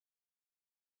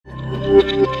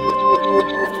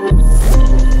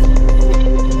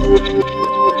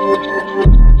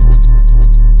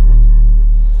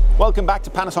Welcome back to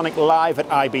Panasonic Live at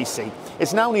IBC.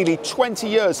 It's now nearly 20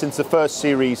 years since the first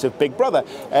series of Big Brother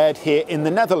aired here in the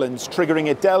Netherlands,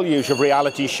 triggering a deluge of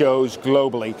reality shows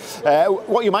globally.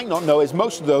 What you might not know is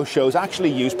most of those shows actually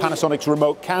use Panasonic's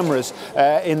remote cameras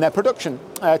in their production.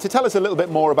 To tell us a little bit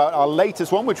more about our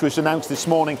latest one, which was announced this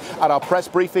morning at our press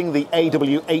briefing, the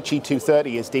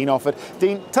AW-HE230, is Dean Offord.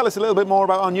 Dean, tell us a little bit more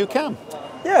about our new cam.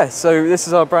 Yeah, so this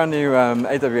is our brand new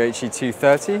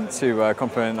AW-HE230 to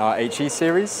complement our HE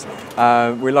series.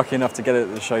 We're lucky enough to get it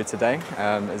at the show today,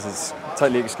 as it's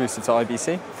totally exclusive to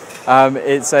IBC.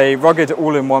 It's a rugged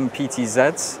all-in-one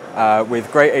PTZ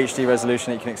with great HD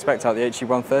resolution that you can expect out of the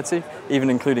HE130, even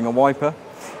including a wiper,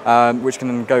 which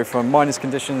can go from minus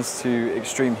conditions to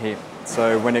extreme heat.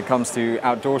 So when it comes to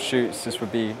outdoor shoots, this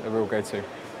would be a real go-to.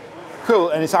 Cool,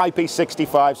 and it's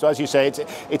IP65, so as you say,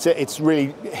 it's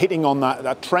really hitting on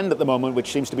that trend at the moment,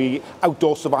 which seems to be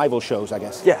outdoor survival shows, I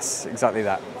guess. Yes, exactly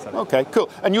that. Okay, cool.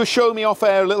 And you were showing me off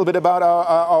air a little bit about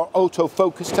our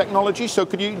autofocus technology, so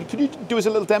could you do us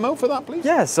a little demo for that, please?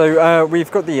 Yeah, so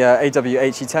we've got the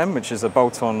AW-HE10, which is a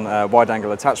bolt-on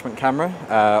wide-angle attachment camera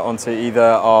onto either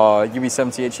our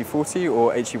UE70 HE40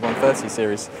 or HE130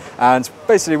 series. And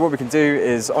basically what we can do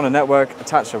is, on a network,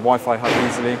 attach a Wi-Fi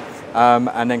hub easily,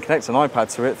 and then connect an iPad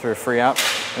to it through a free app,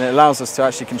 and it allows us to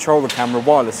actually control the camera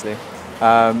wirelessly.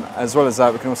 As well as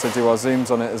that, we can also do our zooms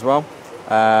on it as well,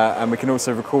 and we can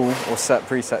also record or set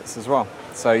presets as well.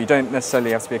 So you don't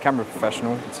necessarily have to be a camera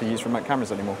professional to use remote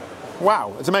cameras anymore.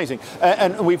 Wow, it's amazing.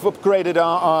 And we've upgraded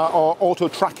our auto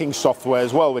tracking software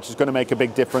as well, which is going to make a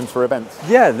big difference for events.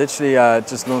 Yeah, literally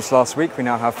just launched last week. We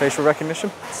now have facial recognition.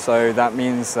 So that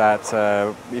means that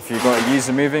if you've got a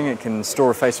user moving, it can store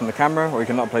a face from the camera, or you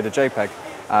can upload a JPEG.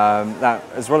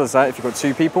 As well as that, if you've got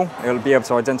two people, it'll be able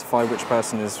to identify which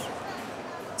person is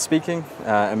speaking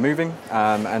and moving.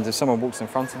 And if someone walks in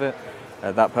front of it,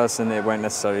 that person, it won't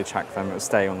necessarily track them, it will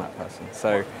stay on that person.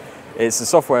 So it's a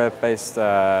software-based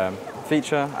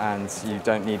feature, and you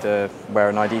don't need to wear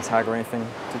an ID tag or anything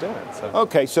to do it. So.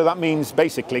 Okay, so that means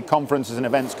basically conferences and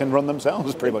events can run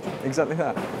themselves, pretty much. Exactly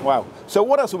that. Wow. So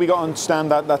what else have we got on stand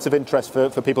that's of interest for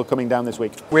people coming down this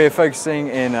week? We're focusing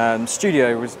in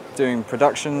studio. We're doing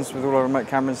productions with all our remote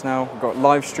cameras now. We've got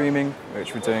live streaming,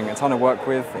 which we're doing a ton of work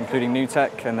with, including new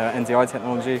tech and NDI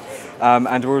technology.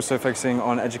 And we're also focusing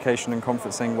on education and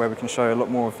conferencing, where we can show a lot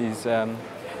more of these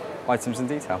items in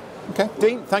detail. Okay,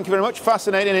 Dean, thank you very much.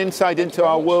 Fascinating insight into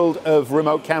our world of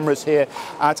remote cameras here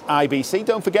at IBC.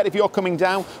 Don't forget, if you're coming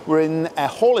down, we're in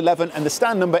Hall 11 and the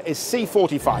stand number is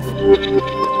C45.